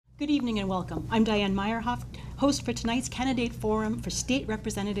Good evening and welcome. I'm Diane Meyerhoff, host for tonight's candidate forum for state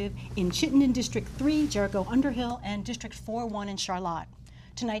representative in Chittenden District 3, Jericho Underhill, and District 4-1 in Charlotte.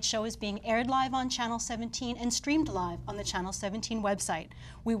 Tonight's show is being aired live on Channel 17 and streamed live on the Channel 17 website.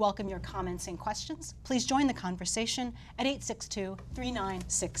 We welcome your comments and questions. Please join the conversation at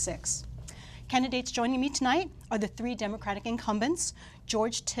 862-3966. Candidates joining me tonight are the three Democratic incumbents,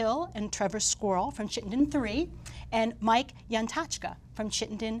 George Till and Trevor Squirrel from Chittenden 3, and Mike Yantachka from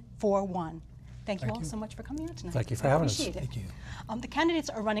Chittenden 4-1. Thank you all so much for coming out tonight. Thank you for having us. Thank you. The candidates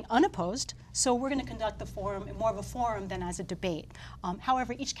are running unopposed, so we're going to conduct the forum in more of a forum than as a debate.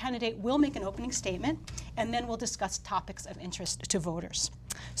 However, each candidate will make an opening statement, and then we'll discuss topics of interest to voters.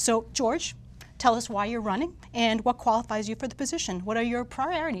 So, George, tell us why you're running and what qualifies you for the position. What are your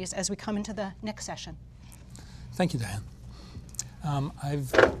priorities as we come into the next session? Thank you, Diane.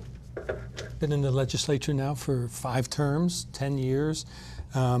 I've been in the legislature now for 5 terms, 10 years,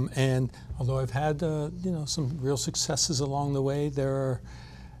 and although I've had some real successes along the way, there are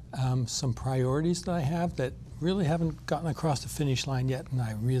some priorities that I have that really haven't gotten across the finish line yet, and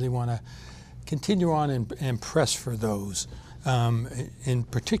I really want to continue on and press for those. In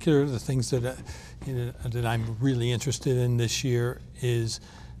particular, the things that I'm really interested in this year is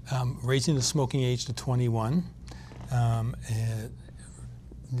raising the smoking age to 21,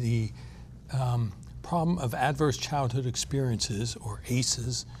 the problem of adverse childhood experiences, or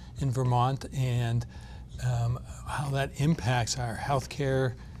ACEs, in Vermont, and how that impacts our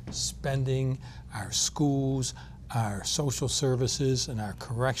healthcare spending, our schools, our social services, and our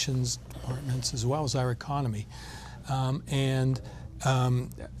corrections departments, as well as our economy. In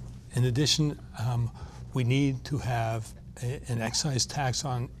addition, we need to have an excise tax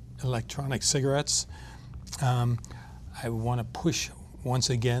on electronic cigarettes. I want to push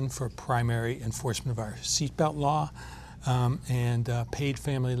once again for primary enforcement of our seatbelt law, and paid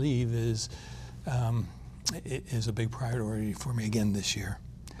family leave is a big priority for me again this year.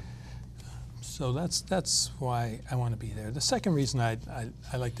 So that's why I want to be there. The second reason I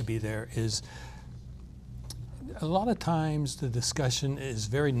like to be there is a lot of times the discussion is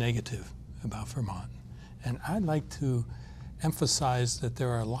very negative about Vermont, and I'd like to emphasize that there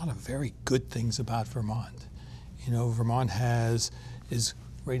are a lot of very good things about Vermont. You know, Vermont is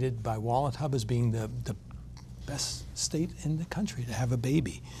rated by WalletHub as being the best state in the country to have a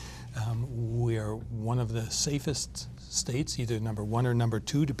baby. We are one of the safest states, either number 1 or number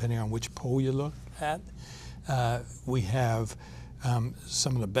 2, depending on which poll you look at. We have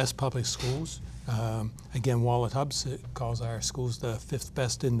some of the best public schools. Again, WalletHub calls our schools the 5th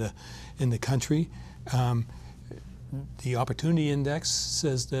best in the country. The Opportunity Index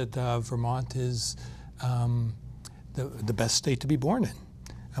says that Vermont is the best state to be born in.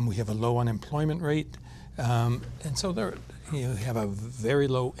 We have a low unemployment rate, and so we have a very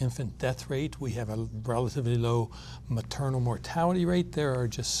low infant death rate. We have a relatively low maternal mortality rate. There are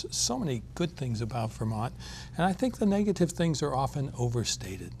just so many good things about Vermont, and I think the negative things are often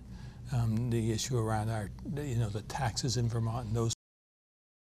overstated. The issue around the taxes in Vermont and those.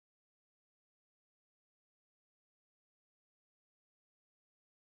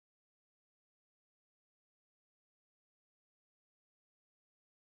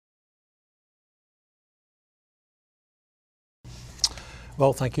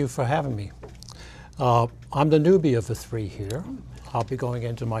 Well, thank you for having me. I'm the newbie of the 3 here. I'll be going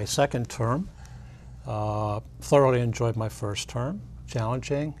into my 2nd term. Thoroughly enjoyed my 1st term.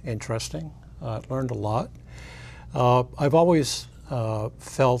 Challenging, interesting, learned a lot. I've always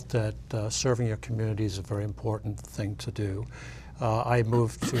felt that serving your community is a very important thing to do. I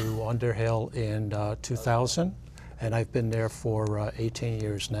moved to Underhill in 2000, and I've been there for 18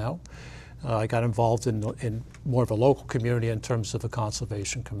 years now. I got involved in more of a local community in terms of the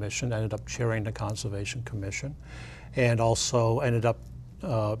Conservation Commission, ended up chairing the Conservation Commission, and also ended up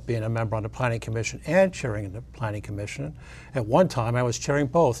being a member on the Planning Commission and chairing the Planning Commission. At one time, I was chairing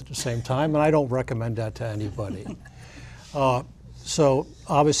both at the same time, and I don't recommend that to anybody. So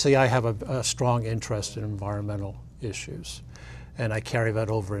obviously, I have a strong interest in environmental issues, and I carry that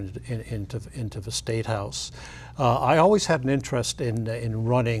over into the State House. I always had an interest in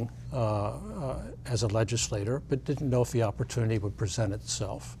running as a legislator, but didn't know if the opportunity would present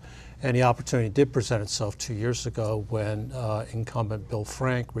itself. And the opportunity did present itself 2 years ago when incumbent Bill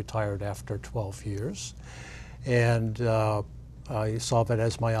Frank retired after 12 years. And I saw that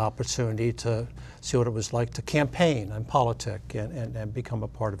as my opportunity to see what it was like to campaign and politic and become a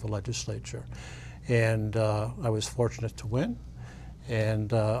part of the legislature. And I was fortunate to win.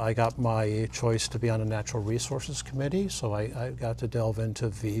 And I got my choice to be on the Natural Resources Committee, so I got to delve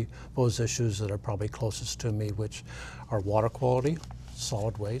into those issues that are probably closest to me, which are water quality,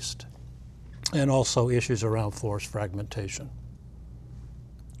 solid waste, and also issues around forest fragmentation.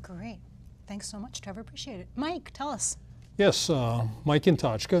 Great. Thanks so much, Trevor. Appreciate it. Mike, tell us. Yes, Mike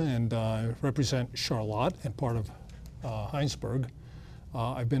Intotchka, and I represent Charlotte and part of Heinsberg.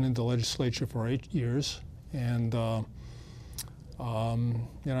 I've been in the legislature for 8 years, and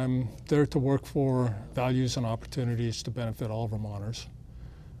I'm there to work for values and opportunities to benefit all Vermonters.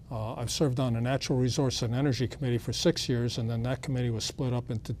 I've served on the Natural Resource and Energy Committee for 6 years, and then that committee was split up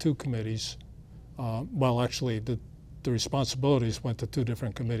into 2 committees. Actually, the responsibilities went to 2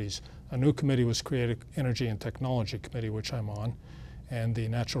 different committees. A new committee was created, Energy and Technology Committee, which I'm on, and the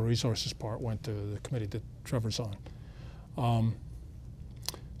Natural Resources part went to the committee that Trevor's on.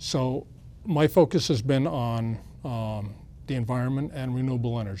 So my focus has been on the environment and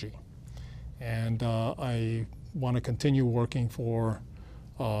renewable energy. And I want to continue working for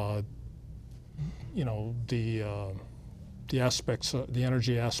the aspects, the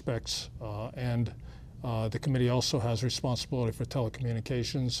energy aspects, and the committee also has responsibility for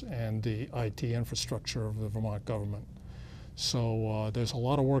telecommunications and the IT infrastructure of the Vermont government. So there's a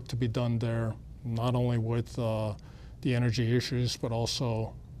lot of work to be done there, not only with the energy issues, but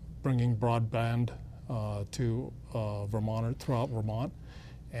also bringing broadband to throughout Vermont,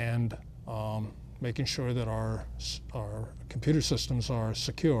 and making sure that our computer systems are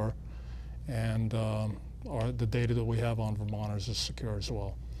secure, and the data that we have on Vermonters is secure as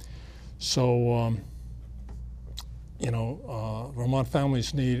well. So, Vermont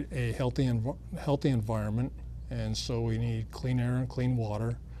families need a healthy environment, and so we need clean air and clean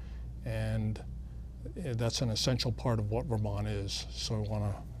water, and that's an essential part of what Vermont is. So we want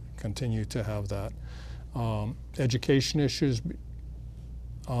to continue to have that. Education issues.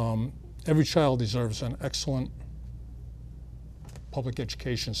 Every child deserves an excellent public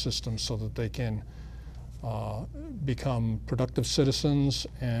education system so that they can become productive citizens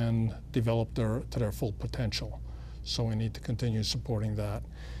and develop to their full potential. So we need to continue supporting that.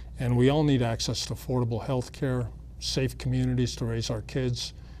 And we all need access to affordable health care, safe communities to raise our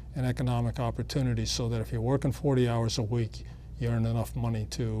kids, and economic opportunities so that if you're working 40 hours a week, you earn enough money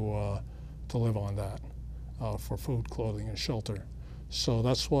to live on that for food, clothing, and shelter. So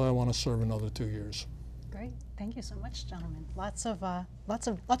that's why I want to serve another 2 years. Great. Thank you so much, gentlemen. Lots of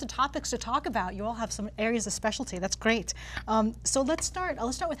topics to talk about. You all have some areas of specialty. That's great. So let's start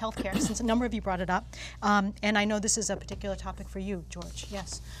with healthcare, since a number of you brought it up, and I know this is a particular topic for you, George.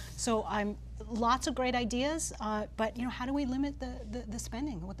 Yes. So lots of great ideas, but how do we limit the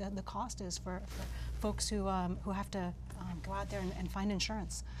spending? What the cost is for folks who have to go out there and find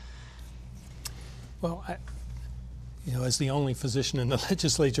insurance? Well, as the only physician in the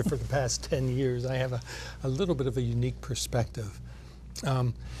legislature for the past 10 years, I have a little bit of a unique perspective.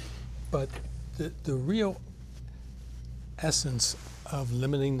 But the real essence of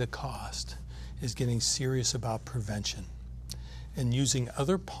limiting the cost is getting serious about prevention and using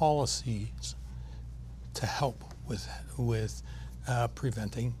other policies to help with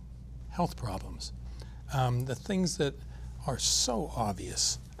preventing health problems. The things that are so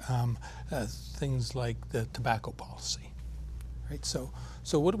obvious, things like the tobacco policy, right? So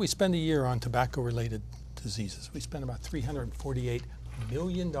what do we spend a year on tobacco-related diseases? We spend about $348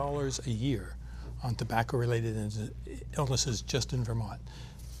 million a year on tobacco-related illnesses just in Vermont.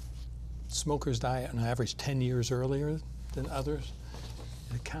 Smokers die on average 10 years earlier than others.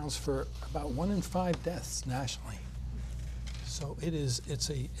 It accounts for about 1 in 5 deaths nationally. So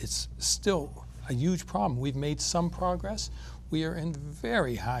it's still a huge problem. We've made some progress. We are in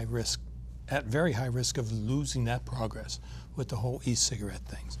very high risk of losing that progress with the whole e-cigarette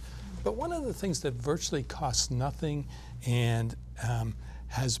things. But one of the things that virtually costs nothing and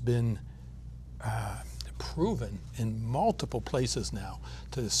has been proven in multiple places now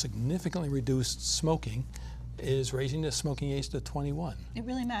to significantly reduce smoking is raising the smoking age to 21. It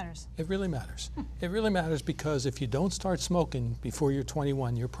really matters. It really matters. It really matters because if you don't start smoking before you're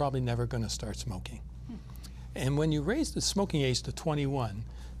 21, you're probably never going to start smoking. And when you raise the smoking age to 21,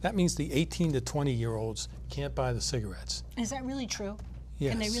 that means the 18 to 20-year-olds can't buy the cigarettes. Is that really true?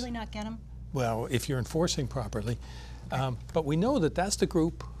 Yes. Can they really not get them? Well, if you're enforcing properly. But we know that that's the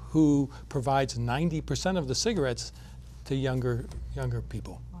group who provides 90% of the cigarettes to younger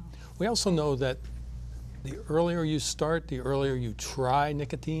people. Wow. We also know that the earlier you start, the earlier you try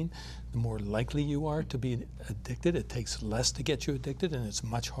nicotine, the more likely you are to be addicted. It takes less to get you addicted, and it's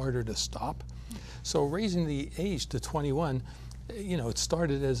much harder to stop. So raising the age to 21, it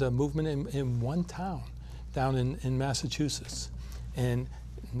started as a movement in one town down in Massachusetts. And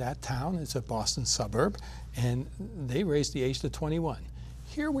that town is a Boston suburb, and they raised the age to 21.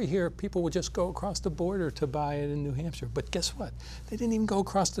 Here we hear people would just go across the border to buy it in New Hampshire. But guess what? They didn't even go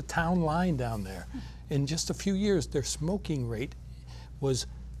across the town line down there. In just a few years, their smoking rate was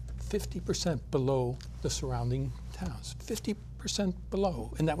 50% below the surrounding towns. 50%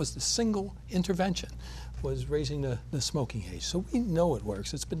 below. And that was the single intervention, was raising the smoking age. So we know it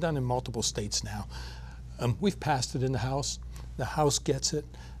works. It's been done in multiple states now. We've passed it in the House. The House gets it.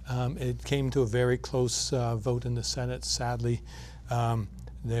 It came to a very close vote in the Senate, sadly.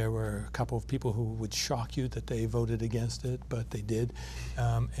 There were a couple of people who would shock you that they voted against it, but they did,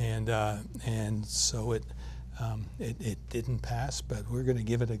 and so it didn't pass. But we're going to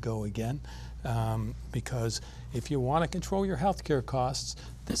give it a go again, because if you want to control your health care costs,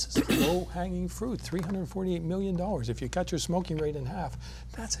 this is low-hanging fruit. $348 million. If you cut your smoking rate in half,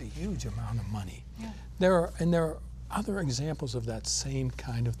 that's a huge amount of money. Yeah. There are other examples of that same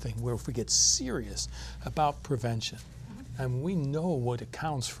kind of thing, where if we get serious about prevention. And we know what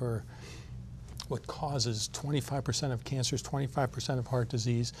accounts for what causes 25% of cancers, 25% of heart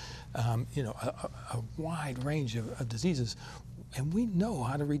disease, you know, a wide range of diseases, and we know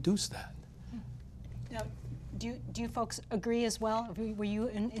how to reduce that. Now, do you folks agree as well? Were you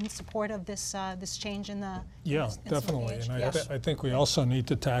in support of this this change in the? Yeah, in definitely. age? And Yes. I think we also need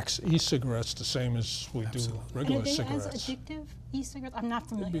to tax e-cigarettes the same as we do regular And are they cigarettes. as addictive, e-cigarettes? I'm not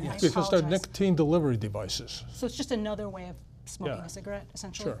familiar. I Because they're apologize. nicotine delivery devices. So it's just another way of smoking Yeah. a cigarette,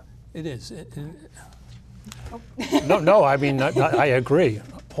 essentially? Sure. It is. No, I mean, I agree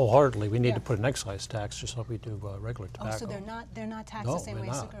wholeheartedly. We need Yeah. to put an excise tax just like we do regular tobacco. Oh, so they're not taxed No, the same they're way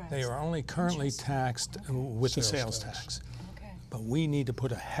as not. cigarettes? They are only currently taxed with the Sales sales tax. tax. Okay. But we need to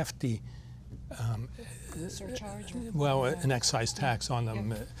put a hefty, Surcharge? well, an excise tax on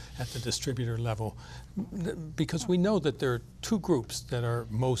them at the distributor level, because we know that there are two groups that are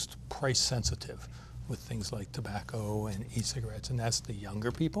most price sensitive with things like tobacco and e-cigarettes, and that's the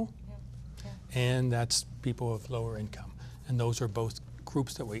younger people, and that's people of lower income. And those are both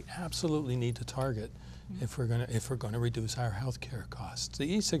groups that we absolutely need to target if we're going to reduce our health care costs. The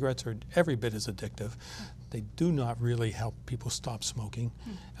e-cigarettes are every bit as addictive. They do not really help people stop smoking.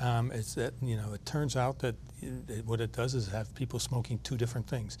 It's that, you know, it turns out that what it does is have people smoking two different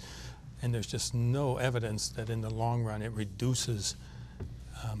things, and there's just no evidence that in the long run it reduces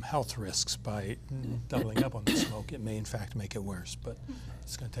health risks by doubling up on the smoke. It may in fact make it worse, but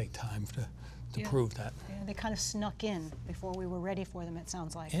it's going to take time to prove that. Yeah, they kind of snuck in before we were ready for them, it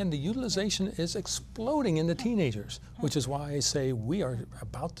sounds like. And the utilization is exploding in the teenagers, which is why I say we are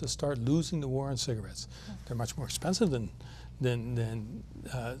about to start losing the war on cigarettes. They're much more expensive than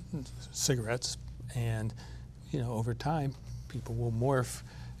cigarettes, and you know, over time, people will morph.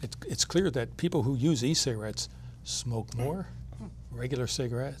 It's clear that people who use e-cigarettes smoke more regular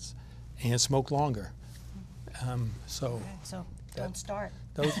cigarettes and smoke longer. So Don't start.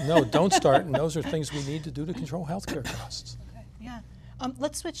 don't start, and those are things we need to do to control healthcare costs. Okay. Yeah.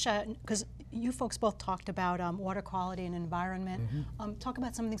 Let's switch, because you folks both talked about water quality and environment. Talk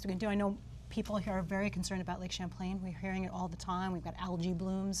about some of the things we can do. I know people here are very concerned about Lake Champlain. We're hearing it all the time. We've got algae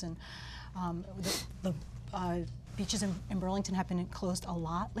blooms, and the beaches in Burlington have been closed a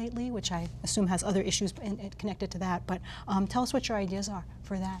lot lately, which I assume has other issues connected to that. But tell us what your ideas are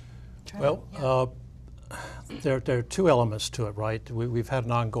for that. Trevor? Well, there are two elements to it, right? We've had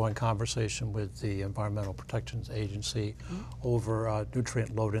an ongoing conversation with the Environmental Protection Agency over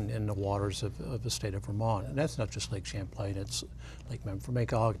nutrient load in the waters of the state of Vermont. And that's not just Lake Champlain, it's Lake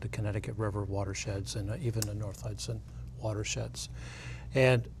Memphremagog, the Connecticut River watersheds, and even the North Hudson watersheds.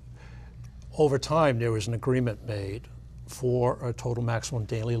 And over time, there was an agreement made for a total maximum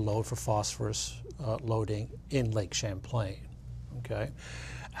daily load for phosphorus loading in Lake Champlain, okay?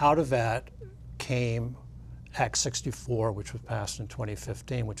 Out of that came Act 64, which was passed in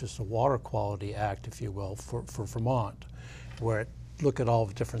 2015, which is the Water Quality Act, if you will, for Vermont, where it looked at all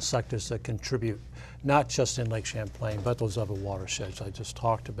the different sectors that contribute, not just in Lake Champlain, but those other watersheds I just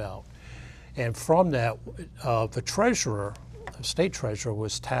talked about. And from that, the treasurer, the state treasurer,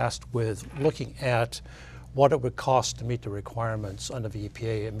 was tasked with looking at what it would cost to meet the requirements under the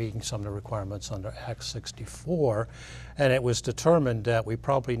EPA and meeting some of the requirements under Act 64. And it was determined that we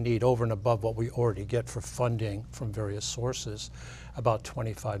probably need, over and above what we already get for funding from various sources, about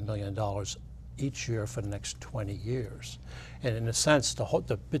 $25 million each year for the next 20 years. And in a sense,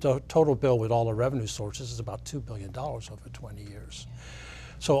 the total bill with all the revenue sources is about $2 billion over 20 years.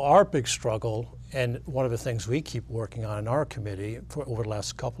 So our big struggle, and one of the things we keep working on in our committee for over the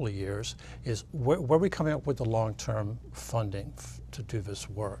last couple of years, is where are we coming up with the long-term funding to do this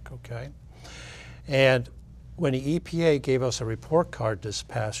work, okay? And when the EPA gave us a report card this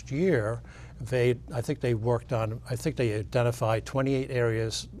past year, I think they identified 28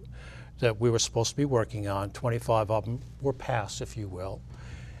 areas that we were supposed to be working on. 25 of them were passed, if you will,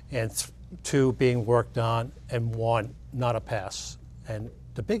 and 2 being worked on and 1 not a pass. And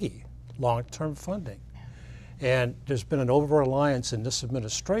the biggie, long-term funding. And there's been an over-reliance in this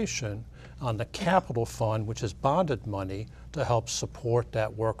administration on the capital fund, which is bonded money, to help support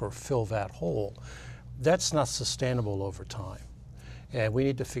that work or fill that hole. That's not sustainable over time. And we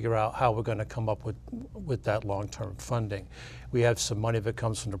need to figure out how we're going to come up with that long-term funding. We have some money that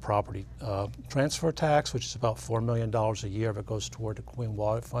comes from the property transfer tax, which is about $4 million a year that goes toward the Clean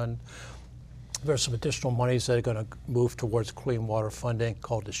Water Fund. There's some additional monies that are going to move towards clean water funding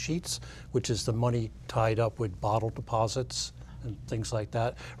called the sheets, which is the money tied up with bottle deposits and things like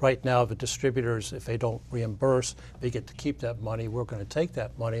that. Right now, the distributors, if they don't reimburse, they get to keep that money. We're going to take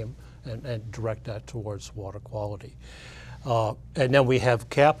that money and direct that towards water quality. And then we have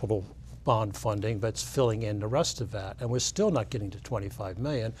capital bond funding that's filling in the rest of that. And we're still not getting to 25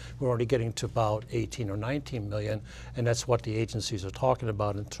 million. We're only getting to about 18 or 19 million. And that's what the agencies are talking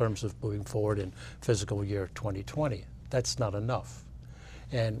about in terms of moving forward in fiscal year 2020. That's not enough.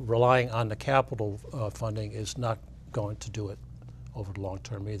 And relying on the capital funding is not going to do it over the long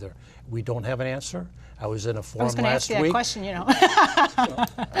term either. We don't have an answer. I was in a forum last week. I was going to ask you that question, you know.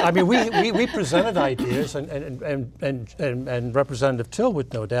 I mean, we presented ideas, and Representative Till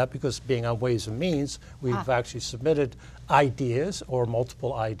would know that, because being on Ways and Means, we've actually submitted ideas or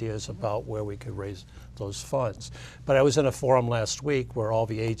multiple ideas about where we could raise those funds. But I was in a forum last week where all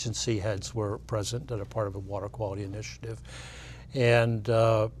the agency heads were present that are part of the Water Quality Initiative. And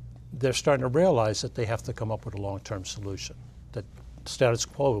they're starting to realize that they have to come up with a long-term solution, that status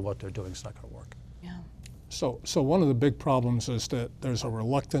quo of what they're doing is not going to work. Yeah. So one of the big problems is that there's a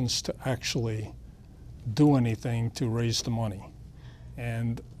reluctance to actually do anything to raise the money.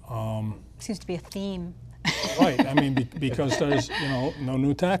 And Seems to be a theme. right, I mean, because there's, no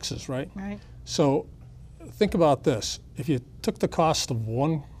new taxes, right? Right. So think about this. If you took the cost of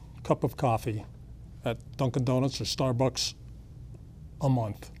 1 cup of coffee at Dunkin' Donuts or Starbucks a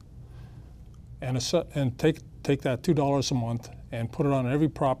month, and take that $2 a month and put it on every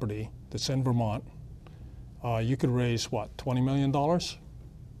property that's in Vermont, you could raise, what, $20 million?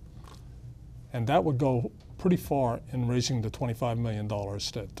 And that would go pretty far in raising the $25 million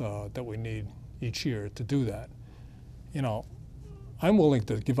that we need each year to do that. I'm willing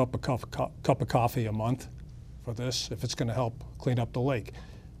to give up a cup of coffee a month for this if it's going to help clean up the lake.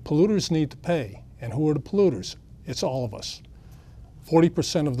 Polluters need to pay. And who are the polluters? It's all of us.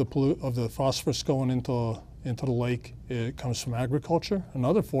 40% of the phosphorus going into the lake, it comes from agriculture.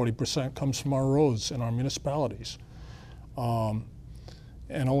 Another 40% comes from our roads and our municipalities. And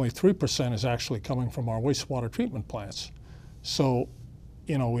only 3% is actually coming from our wastewater treatment plants. So,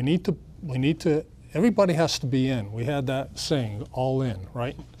 we need to, everybody has to be in. We had that saying, all in,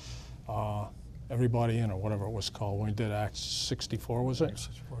 right? Everybody in, or whatever it was called when we did Act 64, was it?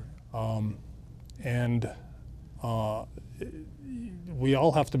 64. We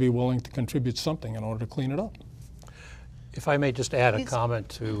all have to be willing to contribute something in order to clean it up. If I may just add a comment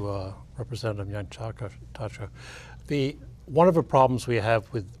to Representative Yanchaka. One of the problems we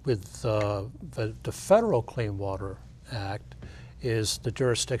have with the federal Clean Water Act is the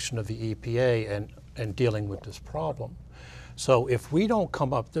jurisdiction of the EPA and dealing with this problem. So if we don't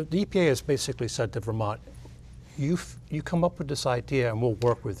come up, the EPA has basically said to Vermont, you come up with this idea and we'll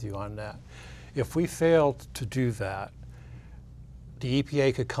work with you on that. If we failed to do that, the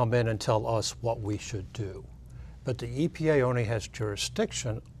EPA could come in and tell us what we should do. But the EPA only has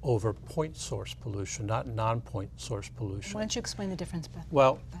jurisdiction over point source pollution, not non-point source pollution. Why don't you explain the difference, Beth?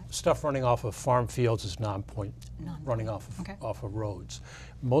 Well, stuff running off of farm fields is non-point, running off of roads.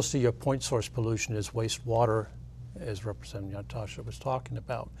 Most of your point source pollution is wastewater, as Representative Natasha was talking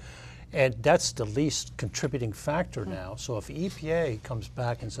about. And that's the least contributing factor now. So if EPA comes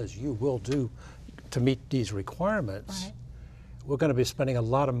back and says you will do to meet these requirements, we're going to be spending a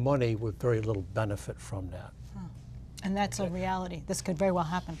lot of money with very little benefit from that. And that's a reality. This could very well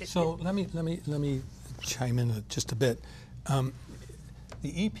happen. So let me chime in just a bit. The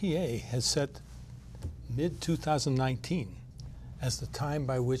EPA has set mid-2019 as the time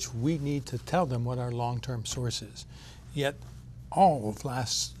by which we need to tell them what our long-term source is. Yet all of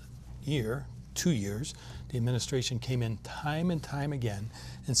last year, 2 years, the administration came in time and time again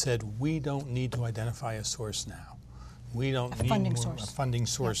and said, we don't need to identify a source now. We don't need a funding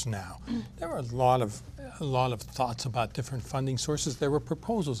source now. There were a lot of thoughts about different funding sources. There were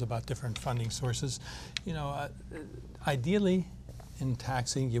proposals about different funding sources. Ideally, in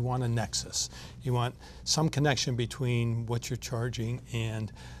taxing, you want a nexus. You want some connection between what you're charging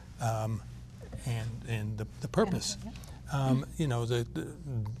and and the purpose. You know,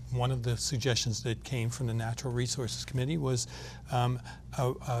 one of the suggestions that came from the Natural Resources Committee was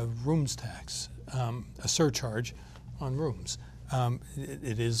a rooms tax, a surcharge on rooms.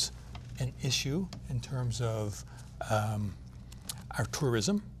 It is an issue in terms of our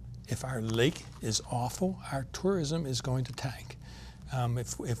tourism. If our lake is awful, our tourism is going to tank.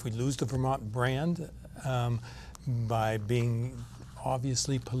 If we lose the Vermont brand by being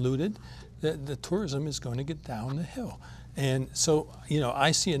obviously polluted, the tourism is going to get down the hill. And so, you know,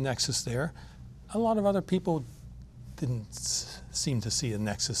 I see a nexus there. A lot of other people didn't seem to see a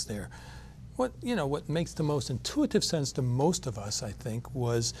nexus there. What makes the most intuitive sense to most of us, I think,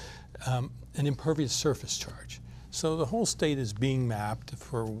 was an impervious surface charge. So the whole state is being mapped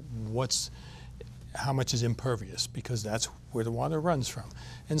for how much is impervious, because that's where the water runs from.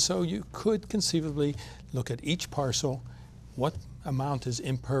 And so you could conceivably look at each parcel, what amount is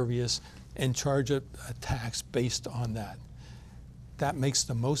impervious, and charge a tax based on that. That makes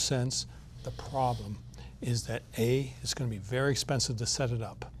the most sense. The problem is that A, it's going to be very expensive to set it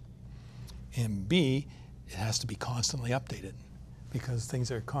up, and B, it has to be constantly updated because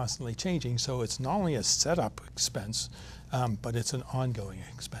things are constantly changing. So it's not only a setup expense, but it's an ongoing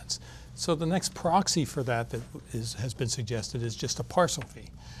expense. So the next proxy for that has been suggested is just a parcel fee.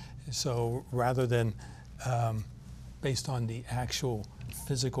 So rather than based on the actual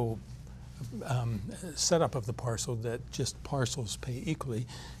physical setup of the parcel, that just parcels pay equally.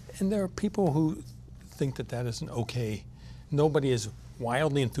 And there are people who think that that isn't okay. Nobody is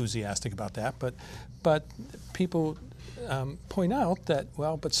wildly enthusiastic about that, but people point out that,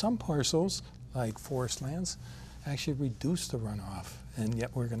 well, but some parcels, like forest lands, actually reduce the runoff, and yet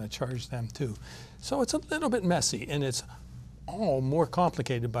we're going to charge them too. So it's a little bit messy, and it's all more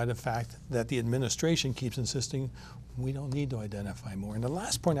complicated by the fact that the administration keeps insisting we don't need to identify more. And the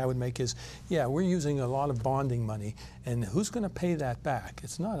last point I would make is, yeah, we're using a lot of bonding money, and who's going to pay that back?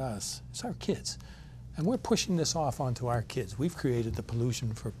 It's not us, it's our kids. And we're pushing this off onto our kids. We've created the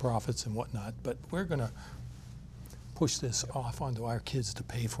pollution for profits and whatnot, but we're going to push this off onto our kids to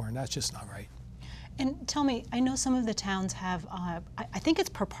pay for, and that's just not right. And tell me, I know some of the towns have, I think it's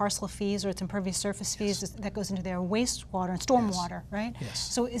per parcel fees or it's impervious surface fees that goes into their wastewater and stormwater, right?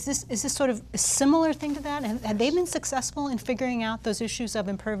 Yes. So is this sort of a similar thing to that? Have they been successful in figuring out those issues of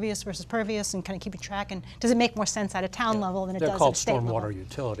impervious versus pervious and kind of keeping track? And does it make more sense at a town level than it does at a state level? They're called stormwater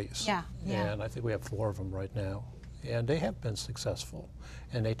utilities. Yeah, yeah. And I think we have 4 of them right now. And they have been successful.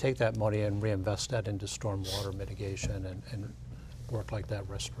 And they take that money and reinvest that into stormwater mitigation and work like that,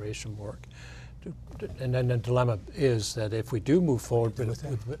 restoration work. And then the dilemma is that if we do move forward with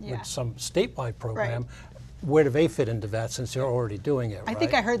some statewide program, where do they fit into that since they're already doing it, right? I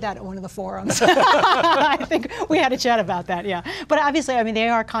think I heard that at one of the forums. I think we had a chat about that, yeah. But obviously, I mean, they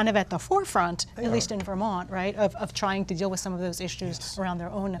are kind of at the forefront, at least in Vermont, right, of trying to deal with some of those issues around their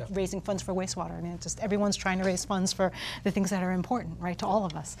own raising funds for wastewater. I mean, it's just everyone's trying to raise funds for the things that are important, right, to all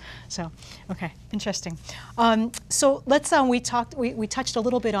of us. So, okay, interesting. So let's, we touched a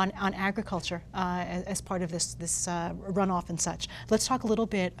little bit on agriculture as part of this runoff and such. Let's talk a little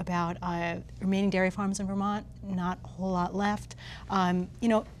bit about remaining dairy farms in Vermont. Not a whole lot left. You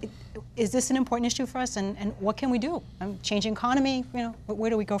know, is this an important issue for us, and what can we do? Changing economy, you know, where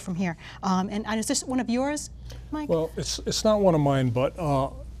do we go from here? And is this one of yours, Mike? Well, it's not one of mine, but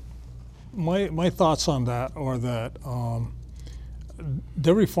my thoughts on that are that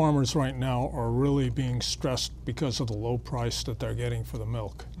dairy farmers right now are really being stressed because of the low price that they're getting for the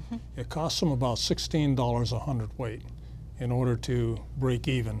milk. It costs them about $16 a hundredweight in order to break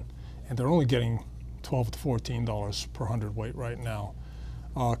even, and they're only getting $12 to $14 per hundredweight right now.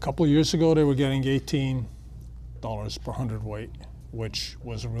 A couple of years ago, they were getting $18 per hundredweight, which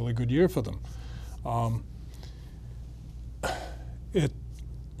was a really good year for them. I'm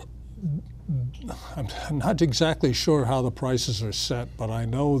not exactly sure how the prices are set, but I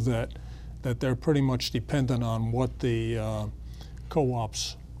know that they're pretty much dependent on what the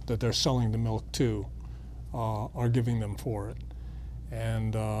co-ops that they're selling the milk to are giving them for it.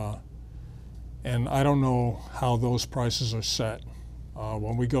 And I don't know how those prices are set.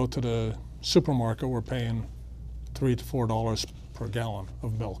 When we go to the supermarket, we're paying $3 to $4 per gallon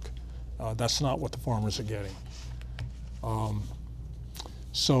of milk. That's not what the farmers are getting.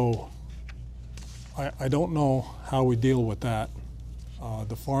 So I don't know how we deal with that.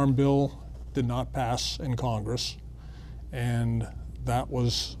 The Farm Bill did not pass in Congress, and that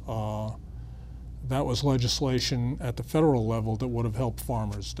was legislation at the federal level that would have helped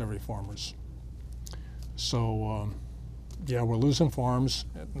farmers, dairy farmers. So, yeah, we're losing farms,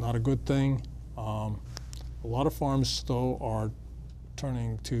 not a good thing. A lot of farms, though, are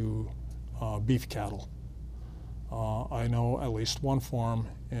turning to beef cattle. I know at least one farm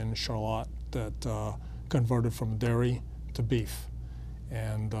in Charlotte that converted from dairy to beef.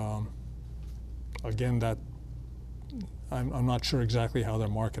 And again, that I'm not sure exactly how they're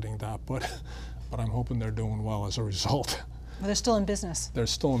marketing that, but I'm hoping they're doing well as a result. Well, they're still in business. They're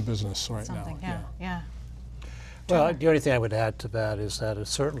still in business right Something, now. yeah. Well, the only thing I would add to that is that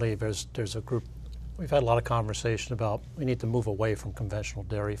certainly there's a group, we've had a lot of conversation about we need to move away from conventional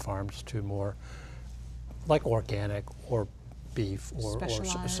dairy farms to more like organic or beef or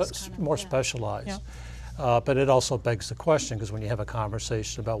Specialized kind of, more yeah. specialized. Yeah. But it also begs the question, because when you have a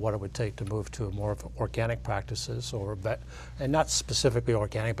conversation about what it would take to move to a more of organic practices, and not specifically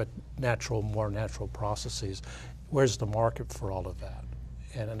organic, but more natural processes, where's the market for all of that?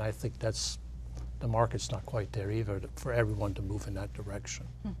 And I think the market's not quite there either for everyone to move in that direction.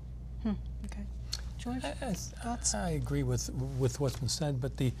 Okay. George, thoughts? I agree with what's been said,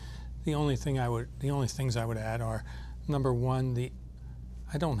 but the only things I would add are, number one,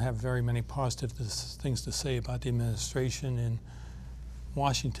 I don't have very many positive things to say about the administration in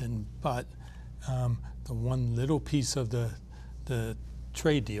Washington, but the one little piece of the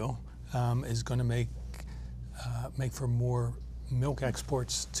trade deal is going to make for more milk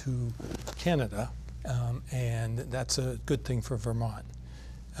exports to Canada, and that's a good thing for Vermont.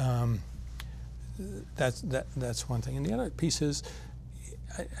 That's one thing, and the other piece is,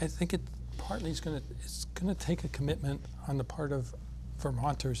 I think it partly it's going to take a commitment on the part of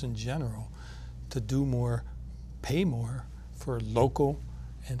Vermonters in general to do more, pay more for local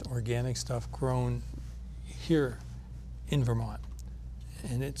and organic stuff grown here in Vermont,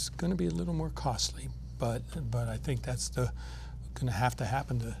 and it's going to be a little more costly, but I think that's going to have to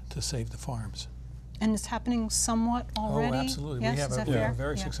happen to save the farms. And it's happening somewhat already? Oh, absolutely. Yes, We have is that a fair?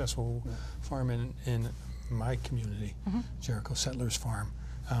 very Yeah. successful farm in my community, Jericho Settlers Farm.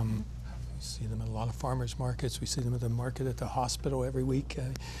 We see them at a lot of farmers markets. We see them at the market at the hospital every week.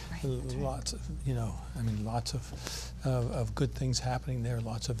 Lots of, lots of good things happening there.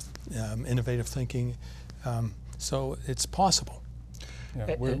 Lots of innovative thinking. So it's possible.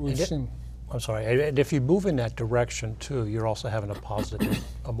 Yeah, we've seen. I'm sorry, and if you move in that direction too, you're also having a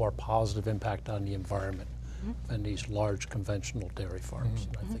more positive impact on the environment than these large conventional dairy farms.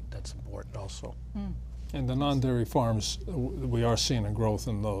 And I think that's important also. And the non-dairy farms, we are seeing a growth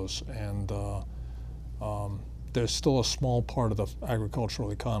in those, and there's still a small part of the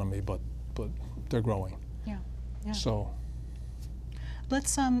agricultural economy, but they're growing. Yeah. So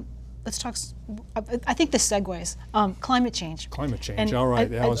Let's talk. I think this segues. Climate change. climate change. And All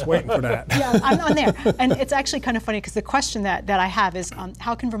right, I was waiting for that. Yeah, I'm there. And it's actually kind of funny because the question that I have is,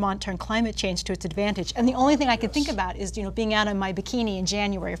 how can Vermont turn climate change to its advantage? And the only thing I could think about is, being out in my bikini in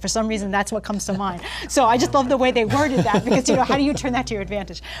January. For some reason, that's what comes to mind. So I just love the way they worded that, because how do you turn that to your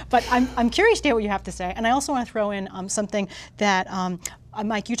advantage? But I'm curious to hear what you have to say. And I also want to throw in something that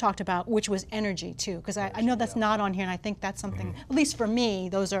Mike, you talked about, which was energy too, because I know that's not on here, and I think that's something, at least for me,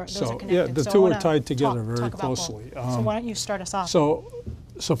 those are connected. Yeah, the So two I are wanna tied together very talk about both. closely. So why don't you start us off? So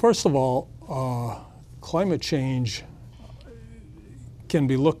first of all, climate change can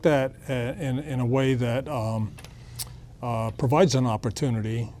be looked at in a way that provides an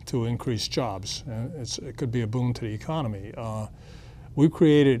opportunity to increase jobs. It could be a boon to the economy. We've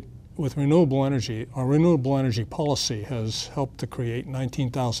created, with renewable energy, our renewable energy policy has helped to create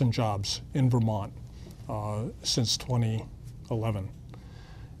 19,000 jobs in Vermont since 2011.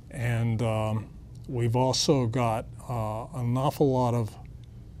 And we've also got an awful lot of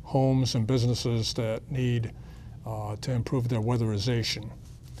homes and businesses that need to improve their weatherization.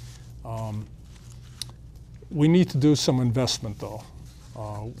 We need to do some investment though.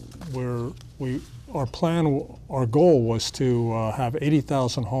 Our goal was to have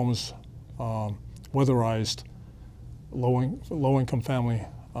 80,000 homes weatherized, low-income family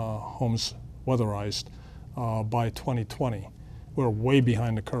homes weatherized by 2020. We're way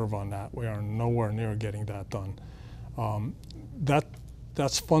behind the curve on that. We are nowhere near getting that done.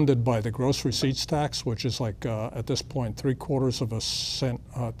 That's funded by the gross receipts tax, which is like at this point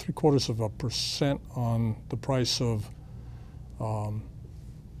 0.75% on the price of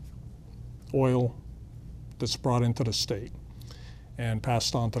oil that's brought into the state and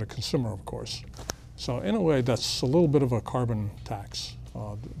passed on to the consumer, of course. So in a way, that's a little bit of a carbon tax,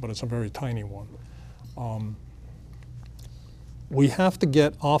 but it's a very tiny one. We have to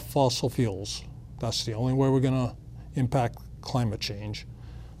get off fossil fuels. That's the only way we're going to impact climate change.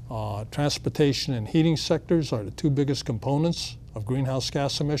 Transportation and heating sectors are the two biggest components of greenhouse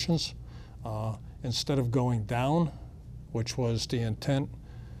gas emissions. Instead of going down, which was the intent,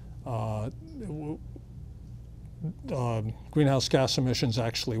 greenhouse gas emissions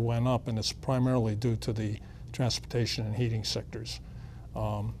actually went up, and it's primarily due to the transportation and heating sectors.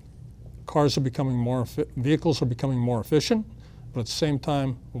 Vehicles are becoming more efficient, but at the same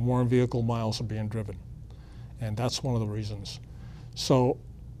time, more vehicle miles are being driven. And that's one of the reasons. So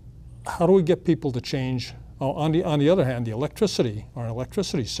how do we get people to change? On the other hand, our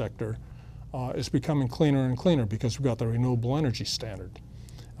electricity sector is becoming cleaner and cleaner because we've got the renewable energy standard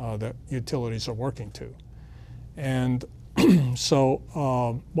that utilities are working to. And so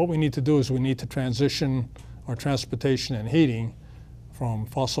what we need to do is we need to transition our transportation and heating from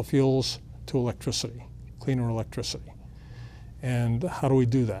fossil fuels to electricity, cleaner electricity. And how do we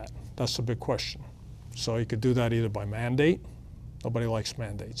do that? That's the big question. So you could do that either by mandate. Nobody likes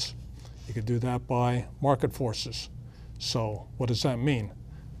mandates. You could do that by market forces. So what does that mean?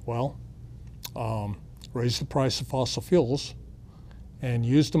 Well, raise the price of fossil fuels and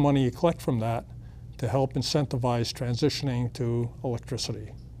use the money you collect from that to help incentivize transitioning to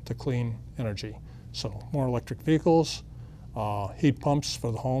electricity, to clean energy. So more electric vehicles, heat pumps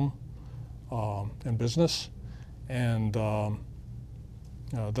for the home and business, and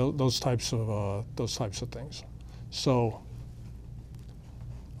those types of things. So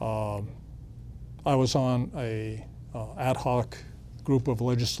I was on a ad hoc group of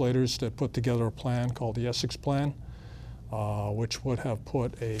legislators that put together a plan called the Essex Plan, which would have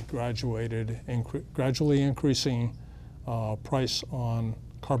put a gradually increasing price on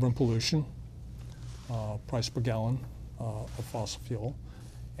carbon pollution, price per gallon of fossil fuel,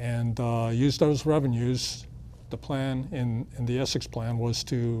 and use those revenues. The plan in the Essex Plan was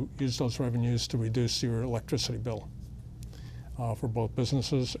to use those revenues to reduce your electricity bill for both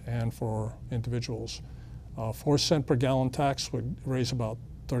businesses and for individuals. 4-cent per gallon tax would raise about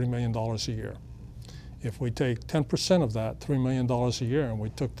 $30 million a year. If we take 10% of that, $3 million a year, and we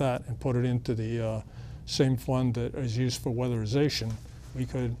took that and put it into the same fund that is used for weatherization, we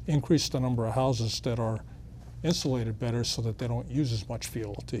could increase the number of houses that are insulated better so that they don't use as much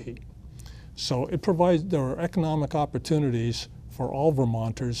fuel to heat. So there are economic opportunities for all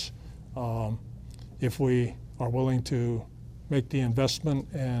Vermonters if we are willing to make the investment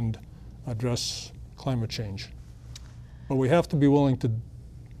and address climate change. But we have to be willing to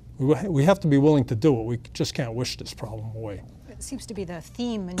do it. We just can't wish this problem away. It seems to be the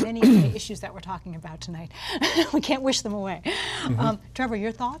theme in many of the issues that we're talking about tonight. We can't wish them away. Trevor,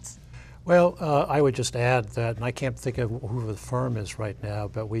 your thoughts? Well, I would just add that, and I can't think of who the firm is right now,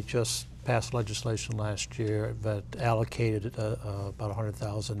 but we just passed legislation last year that allocated about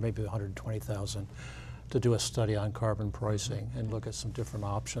 $100,000, maybe $120,000, to do a study on carbon pricing and look at some different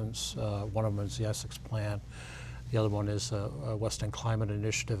options. One of them is the Essex Plan. The other one is Western Climate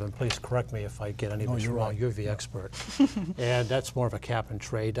Initiative, and please correct me if I get any of this wrong. You're the expert. And that's more of a cap and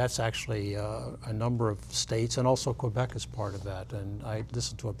trade. That's actually a number of states, and also Quebec is part of that. And I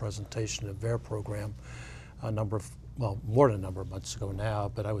listened to a presentation of their program more than a number of months ago now,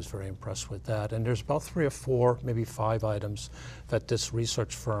 but I was very impressed with that. And there's about 3 or 4, maybe 5 items that this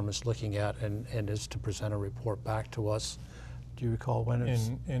research firm is looking at and is to present a report back to us. Do you recall when it's?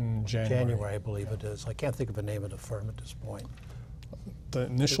 In January. January, I believe it is. I can't think of the name of the firm at this point. The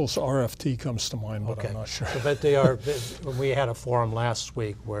initials RFT comes to mind, but I'm not sure. So, but they are. We had a forum last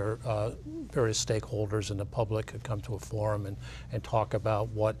week where various stakeholders in the public could come to a forum and talk about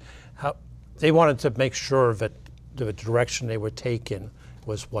how they wanted to make sure that the direction they were taking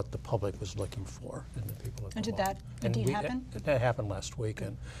was what the public was looking for. And the people And did that indeed happen? That happened last week,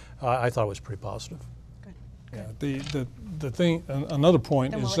 and I thought it was pretty positive. Yeah, the thing, another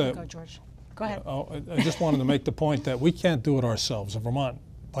point Then is we'll let that you go, George. Go ahead. I just wanted to make the point that we can't do it ourselves. Vermont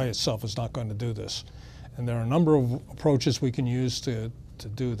by itself is not going to do this. And there are a number of approaches we can use to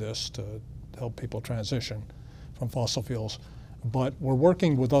do this, to help people transition from fossil fuels. But we're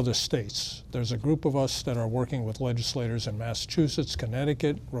working with other states. There's a group of us that are working with legislators in Massachusetts,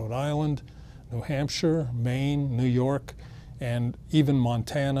 Connecticut, Rhode Island, New Hampshire, Maine, New York, and even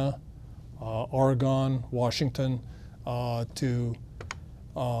Montana, Oregon, Washington, to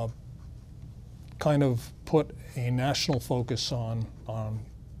kind of put a national focus on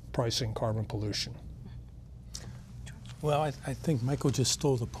pricing carbon pollution. Well, I think Michael just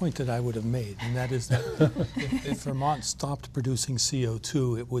stole the point that I would have made, and that is that if Vermont stopped producing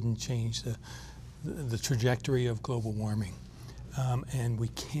CO2, it wouldn't change the trajectory of global warming. And we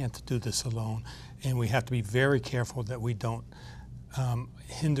can't do this alone, and we have to be very careful that we don't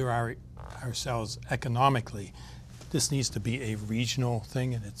hinder ourselves economically. This needs to be a regional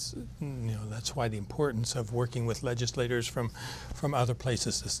thing, and it's that's why the importance of working with legislators from other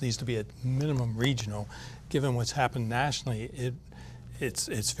places. This needs to be at minimum regional. Given what's happened nationally,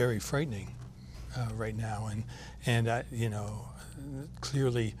 it's very frightening, right now, and you know,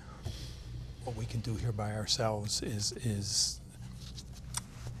 clearly, what we can do here by ourselves is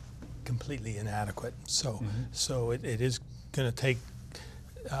completely inadequate. So, so it is going to take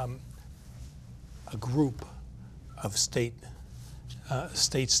a group of states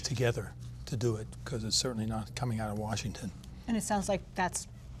together to do it, because it's certainly not coming out of Washington. And it sounds like that's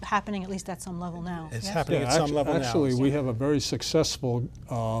happening at least at some level now. It's yes? happening at some level actually, now. we have a very successful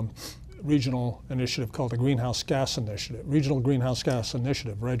regional initiative called the Greenhouse Gas Initiative, Regional Greenhouse Gas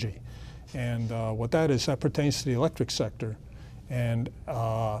Initiative, RGGI. And what that is, that pertains to the electric sector. And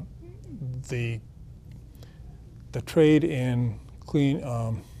the trade in clean,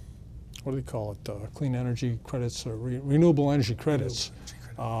 what do they call it, clean energy credits or renewable energy credits,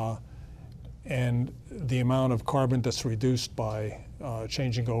 and the amount of carbon that's reduced by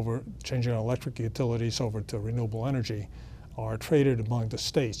changing our electric utilities over to renewable energy are traded among the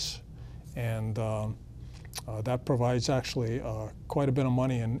states. And that provides actually quite a bit of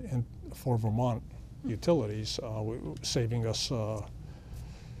money for Vermont utilities, saving us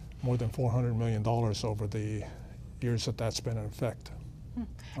more than $400 million over the years that that's been in effect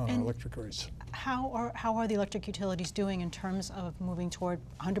on our electric rates. How are the electric utilities doing in terms of moving toward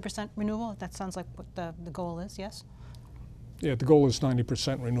 100% renewable? That sounds like what the goal is, yes? Yeah, the goal is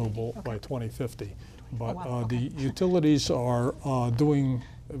 90% renewable by 2050. But wow, the utilities are doing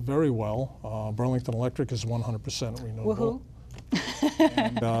very well. Burlington Electric is 100% renewable. Woohoo.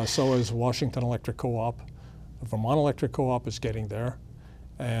 And so is Washington Electric Co-op. Vermont Electric Co-op is getting there.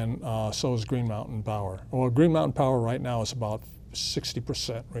 And so is Green Mountain Power. Well, Green Mountain Power right now is about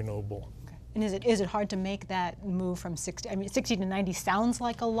 60% renewable. Okay. And is it hard to make that move from 60? I mean, 60 to 90 sounds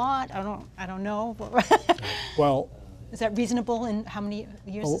like a lot. I don't know. Well, is that reasonable? In how many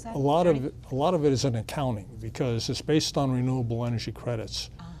years is that? a lot of it is in accounting, because it's based on renewable energy credits.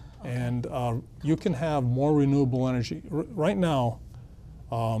 Okay. And you can have more renewable energy. Right now,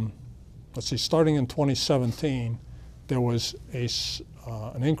 let's see, starting in 2017, there was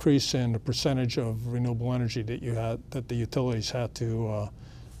an increase in the percentage of renewable energy that the utilities had to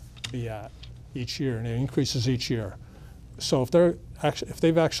be at each year, and it increases each year. So if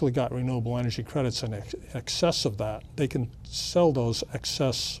they've actually got renewable energy credits in excess of that, they can sell those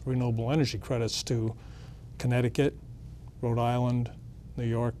excess renewable energy credits to Connecticut, Rhode Island, New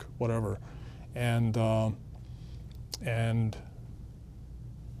York, whatever, and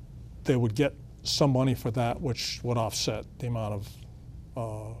they would get some money for that, which would offset the amount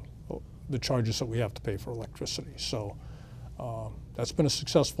of the charges that we have to pay for electricity. So that's been a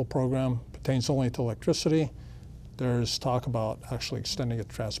successful program. Pertains only to electricity. There's talk about actually extending it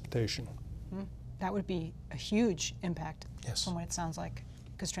to transportation. That would be a huge impact, Yes. from what it sounds like,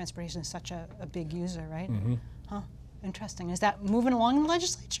 because transportation is such a big user, right? Mm-hmm. Huh. Interesting. Is that moving along in the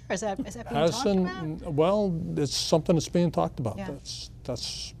legislature? Is that being talked about? Well, it's something that's being talked about. Yeah.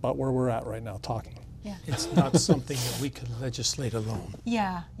 That's about where we're at right now, talking. Yeah. It's not something that we could legislate alone.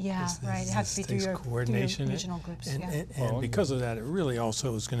 Yeah, right. It has to be through This your coordination, regional groups. and, yeah. and because of that, it really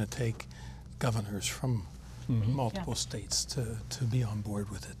also is going to take governors from multiple Yeah. states to be on board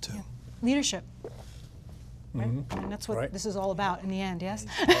with it too. Yeah. Leadership. Right? And that's what Right. this is all about in the end, yes?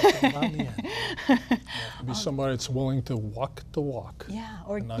 About in the end. Be somebody that's willing to walk the walk. Yeah,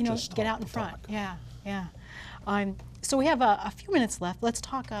 or and not you know, just get talk out in the front. talk. Yeah. So we have a few minutes left. Let's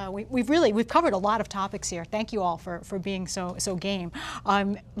talk. We've covered a lot of topics here. Thank you all for being so game.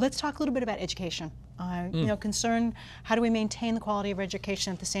 Let's talk a little bit about education. You know, concern. How do we maintain the quality of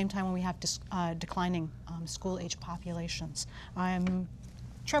education at the same time when we have declining school-age populations?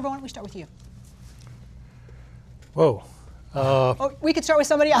 Trevor, why don't we start with you? Whoa. Oh, we could start with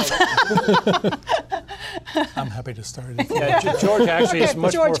somebody else. I'm happy to start. Yeah, George actually is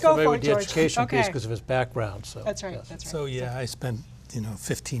much George, more go familiar for with it, the George. education piece Okay. because of his background. So That's right. yes. That's right. So yeah, I spent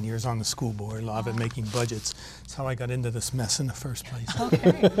 15 years on the school board, a lot of it making budgets. That's how I got into this mess in the first place.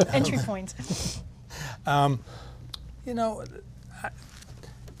 Okay. Entry points. You know,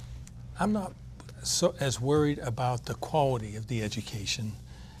 I'm not so as worried about the quality of the education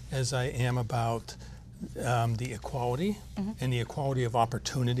as I am about the equality and the equality of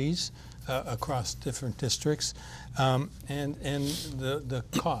opportunities across different districts, and the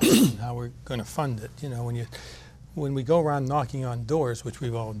cost and how we're going to fund it. You know, when we go around knocking on doors, which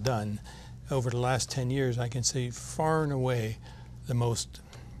we've all done over the last 10 years, I can say far and away the most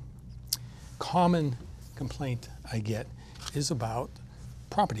common complaint I get is about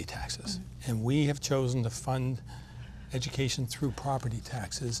property taxes. And we have chosen to fund education through property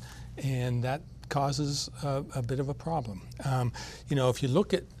taxes, and that causes a bit of a problem. You know, if you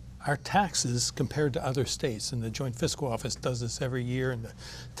look at our taxes compared to other states, and the Joint Fiscal Office does this every year, and the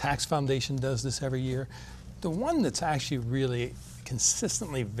Tax Foundation does this every year. The one that's actually really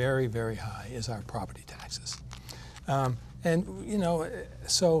consistently very, very high is our property taxes. And, you know,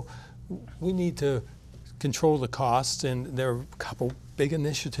 so we need to control the costs, and there are a couple big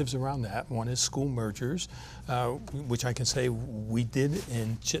initiatives around that. One is school mergers, which I can say we did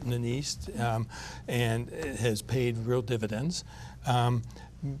in Chittenden East, and it has paid real dividends.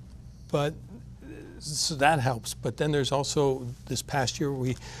 But so that helps. But then there's also, this past year,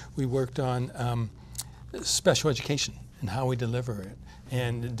 we worked on special education and how we deliver it,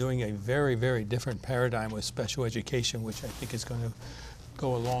 and doing a very, very different paradigm with special education, which I think is going to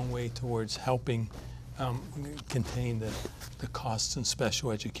go a long way towards helping contain the costs in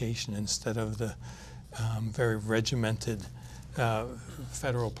special education instead of the very regimented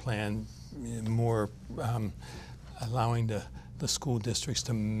federal plan, more allowing the school districts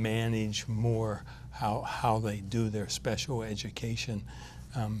to manage more how they do their special education.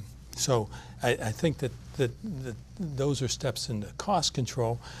 So I think that those are steps into cost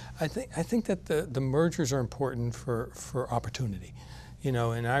control. I think that the mergers are important for opportunity. You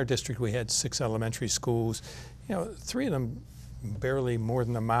know, in our district we had 6 elementary schools. You know, 3 of them barely more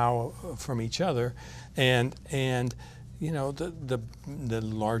than a mile from each other, and you know, the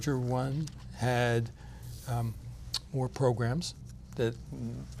larger one had more programs that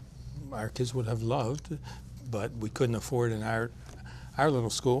our kids would have loved, but we couldn't afford in our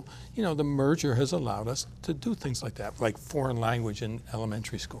little school. You know, the merger has allowed us to do things like that, like foreign language in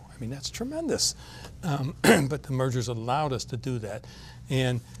elementary school. I mean, that's tremendous. But the mergers allowed us to do that.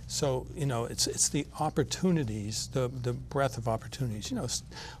 And so, you know, it's the opportunities, the breadth of opportunities. You know,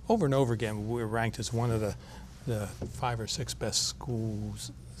 over and over again, we're ranked as one of the 5 or 6 best school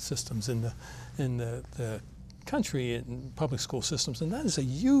systems in the country, in public school systems. And that is a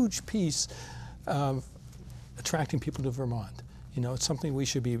huge piece of attracting people to Vermont. You know, it's something we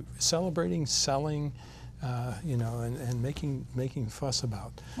should be celebrating, selling, you know, and making fuss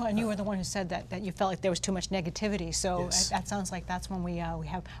about. Well, and you were the one who said that you felt like there was too much negativity. So Yes. that sounds like that's when we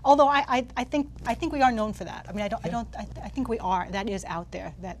have. Although I think we are known for that. I mean, I think we are. That is out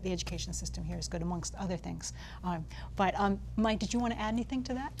there. That the education system here is good, amongst other things. But Mike, did you want to add anything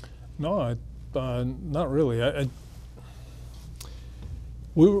to that? No, not really.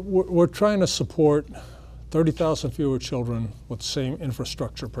 We're trying to support 30,000 fewer children with the same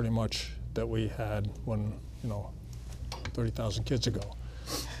infrastructure pretty much that we had when, you know, 30,000 kids ago.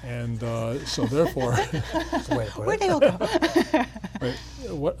 And so therefore, Where'd they all go?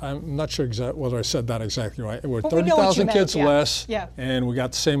 I'm not sure whether I said that exactly right. We're Well, we know what you 30,000 kids meant, yeah. less, Yeah. and we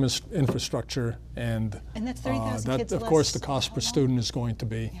got the same infrastructure, and And that's 30,000 that, kids of less course, the how cost per long? student is going to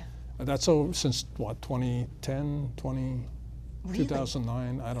be. Yeah. That's since what, 2010, Really?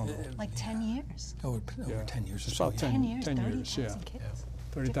 2009, I don't know. Like 10 years. Over Yeah. 10 years or It's so. about yeah. 10 years, 10 years, 30,000 yeah. kids.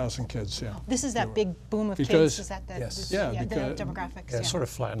 30,000 kids, yeah. This is that big boom of Because- kids. Is that Yes. this- Yeah, the because- demographics? Yeah, it's sort of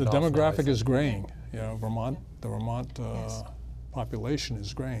flattened The off now, I demographic think. is graying. You know, the Vermont Yes. population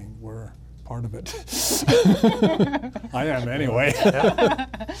is graying. We're part of it. I am anyway.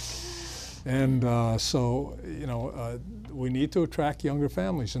 And so, you know, we need to attract younger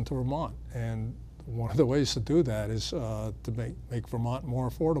families into Vermont. And one of the ways to do that is to make Vermont more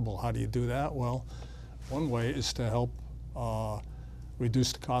affordable. How do you do that? Well, one way is to help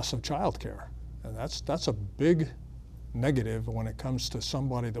reduce the cost of childcare. And that's a big negative when it comes to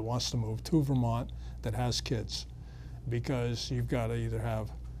somebody that wants to move to Vermont that has kids, because you've got to either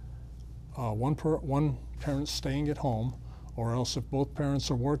have one parent staying at home, or else if both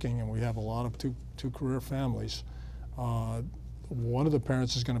parents are working, and we have a lot of two career families, one of the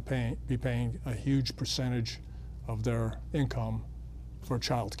parents is going to be paying a huge percentage of their income for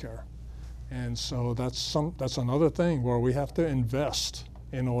childcare. And so that's another thing where we have to invest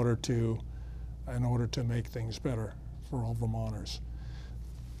in order to make things better for all Vermonters.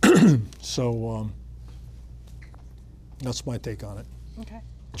 So that's my take on it. Okay.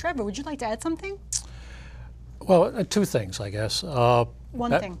 Trevor, would you like to add something? Well, 2 things, I guess.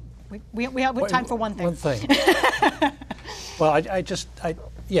 One thing. We have time for one thing. One thing. Well,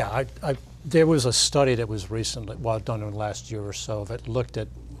 there was a study that was recently, done in the last year or so, that looked at,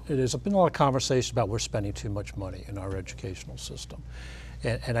 there's been a lot of conversation about we're spending too much money in our educational system.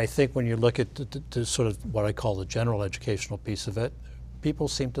 And I think when you look at the sort of what I call the general educational piece of it, people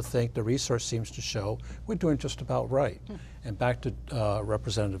seem to think, the research seems to show, we're doing just about right. And back to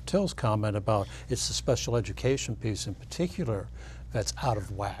Representative Till's comment about it's the special education piece in particular that's out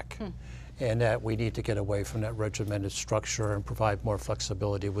of whack. And that we need to get away from that regimented structure and provide more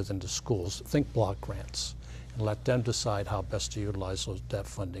flexibility within the schools. Think block grants. and let them decide how best to utilize those debt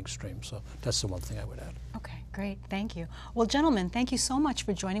funding streams. So that's the one thing I would add. Okay, great. Thank you. Well, gentlemen, thank you so much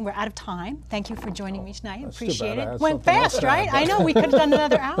for joining. We're out of time. Thank you for joining me tonight. that's too Appreciate bad. I it. had Went something else fast, to right? add. I know. We could have done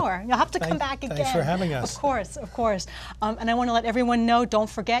another hour. You'll have to come back again. Thanks for having us. Of course, of course. And I want to let everyone know, don't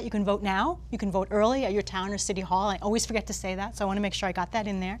forget, you can vote now. You can vote early at your town or city hall. I always forget to say that, so I want to make sure I got that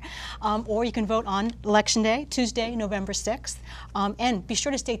in there. Or you can vote on Election Day, Tuesday, November 6th. And be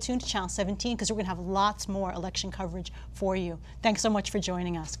sure to stay tuned to Channel 17 because we're going to have lots more election coverage for you. Thanks so much for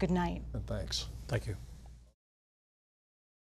joining us. Good night. And thanks. Thank you.